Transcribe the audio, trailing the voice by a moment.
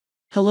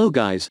Hello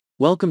guys,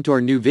 welcome to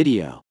our new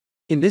video.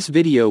 In this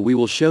video we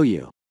will show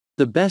you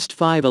the best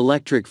 5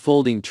 electric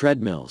folding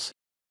treadmills.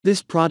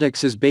 This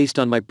product is based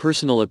on my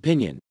personal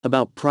opinion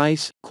about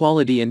price,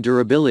 quality and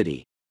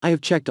durability. I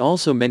have checked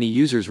also many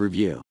users'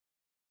 review.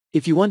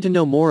 If you want to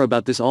know more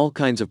about this all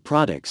kinds of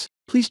products,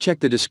 please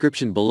check the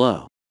description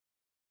below.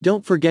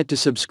 Don't forget to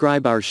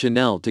subscribe our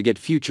channel to get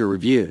future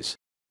reviews.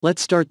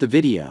 Let's start the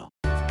video.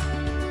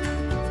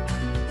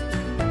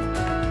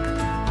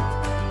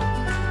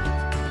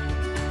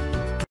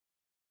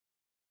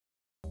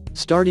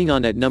 Starting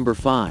on at number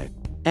 5.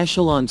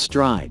 Echelon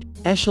Stride.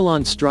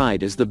 Echelon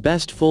Stride is the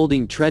best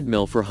folding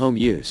treadmill for home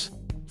use.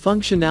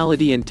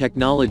 Functionality and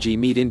technology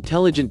meet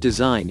intelligent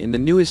design in the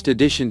newest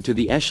addition to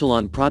the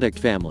Echelon product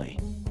family.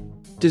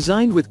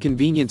 Designed with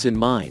convenience in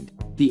mind,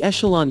 the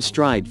Echelon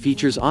Stride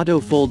features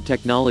auto-fold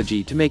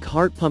technology to make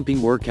heart-pumping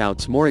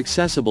workouts more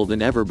accessible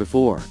than ever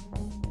before.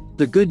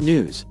 The good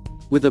news: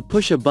 with a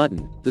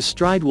push-a-button, the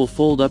Stride will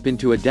fold up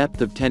into a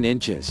depth of 10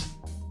 inches.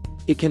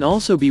 It can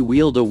also be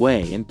wheeled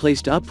away and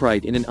placed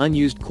upright in an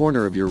unused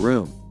corner of your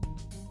room.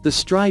 The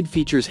Stride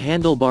features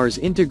handlebars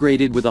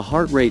integrated with a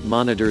heart rate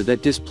monitor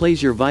that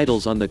displays your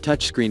vitals on the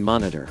touchscreen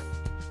monitor.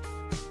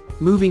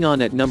 Moving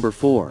on at number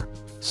 4.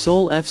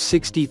 Soul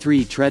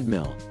F63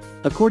 Treadmill.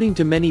 According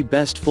to many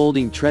best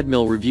folding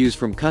treadmill reviews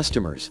from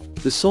customers,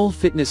 the Soul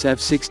Fitness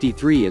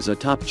F63 is a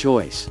top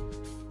choice.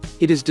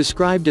 It is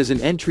described as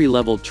an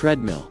entry-level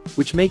treadmill,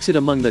 which makes it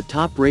among the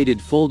top-rated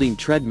folding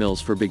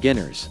treadmills for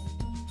beginners.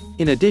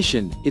 In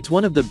addition, it's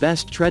one of the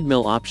best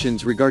treadmill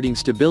options regarding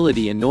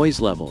stability and noise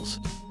levels.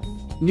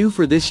 New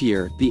for this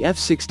year, the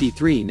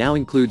F63 now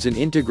includes an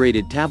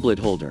integrated tablet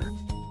holder.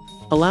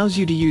 Allows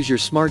you to use your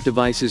smart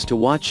devices to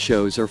watch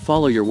shows or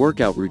follow your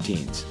workout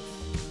routines.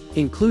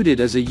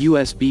 Included is a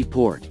USB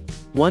port,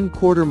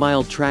 1/4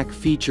 mile track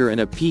feature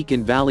and a peak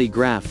and valley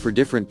graph for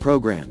different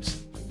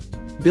programs.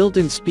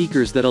 Built-in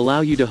speakers that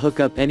allow you to hook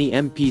up any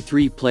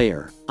MP3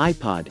 player,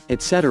 iPod,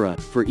 etc.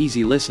 for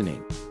easy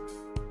listening.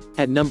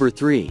 At number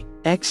 3.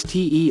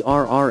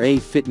 XTERRA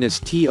Fitness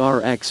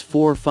TRX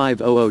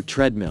 4500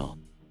 Treadmill.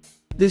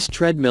 This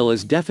treadmill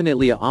is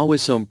definitely a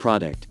awesome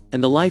product,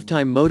 and the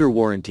lifetime motor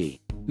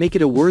warranty make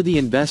it a worthy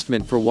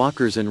investment for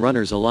walkers and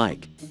runners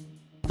alike.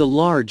 The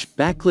large,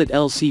 backlit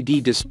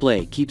LCD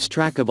display keeps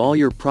track of all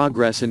your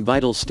progress and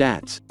vital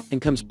stats,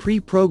 and comes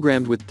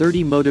pre-programmed with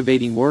 30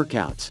 motivating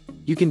workouts.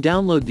 You can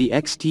download the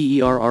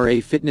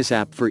XTERRA Fitness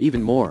app for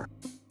even more.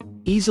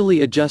 Easily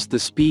adjust the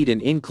speed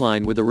and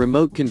incline with a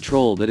remote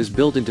control that is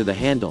built into the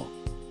handle.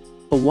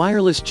 A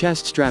wireless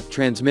chest strap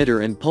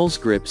transmitter and pulse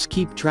grips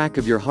keep track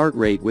of your heart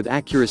rate with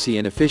accuracy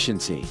and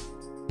efficiency.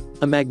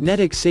 A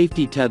magnetic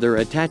safety tether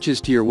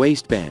attaches to your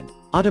waistband,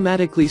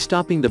 automatically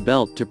stopping the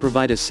belt to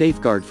provide a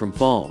safeguard from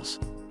falls.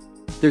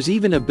 There's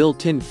even a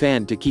built-in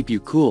fan to keep you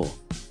cool.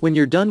 When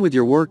you're done with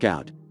your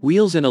workout,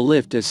 wheels and a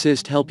lift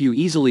assist help you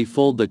easily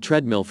fold the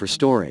treadmill for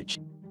storage.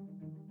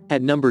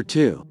 At number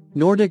 2.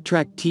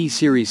 NordicTrack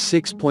T-Series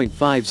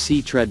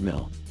 6.5C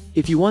Treadmill.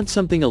 If you want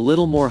something a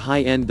little more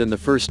high-end than the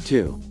first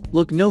two,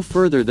 look no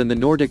further than the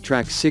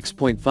NordicTrack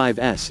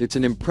 6.5S. It's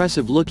an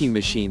impressive-looking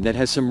machine that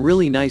has some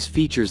really nice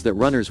features that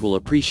runners will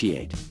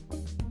appreciate.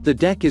 The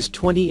deck is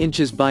 20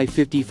 inches by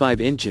 55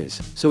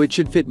 inches, so it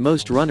should fit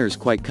most runners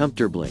quite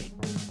comfortably.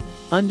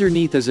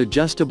 Underneath is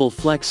adjustable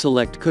Flex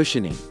Select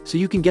cushioning, so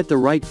you can get the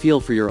right feel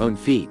for your own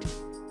feet.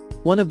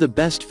 One of the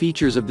best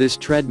features of this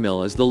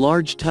treadmill is the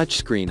large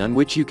touchscreen on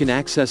which you can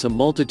access a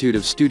multitude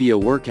of studio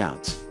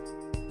workouts.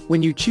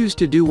 When you choose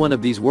to do one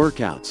of these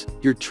workouts,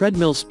 your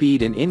treadmill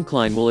speed and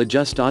incline will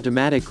adjust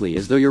automatically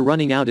as though you're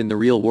running out in the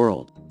real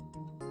world.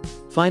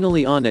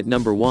 Finally on at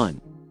number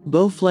 1.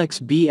 BOWFLEX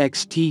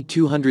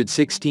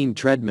BXT216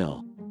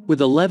 Treadmill.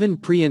 With 11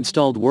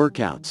 pre-installed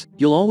workouts,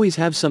 you'll always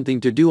have something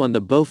to do on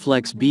the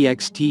BOWFLEX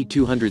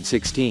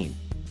BXT216.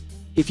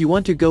 If you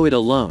want to go it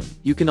alone,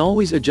 you can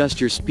always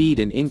adjust your speed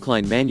and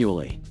incline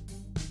manually.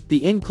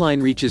 The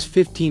incline reaches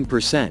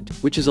 15%,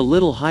 which is a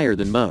little higher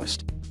than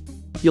most.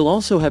 You'll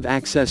also have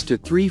access to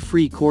 3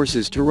 free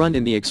courses to run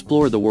in the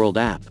Explore the World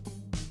app.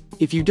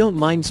 If you don't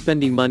mind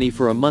spending money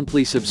for a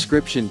monthly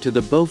subscription to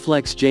the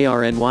BOWFLEX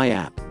JRNY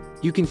app,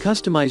 you can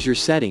customize your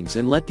settings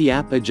and let the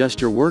app adjust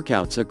your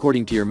workouts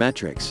according to your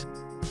metrics.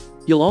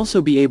 You'll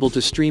also be able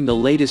to stream the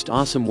latest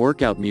awesome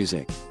workout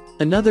music.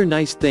 Another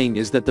nice thing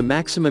is that the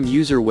maximum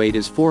user weight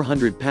is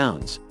 400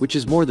 pounds, which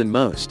is more than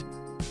most.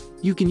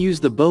 You can use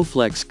the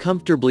BOWFLEX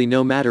comfortably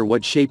no matter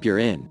what shape you're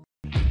in.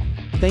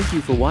 Thank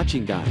you for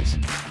watching guys.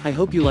 I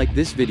hope you like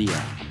this video.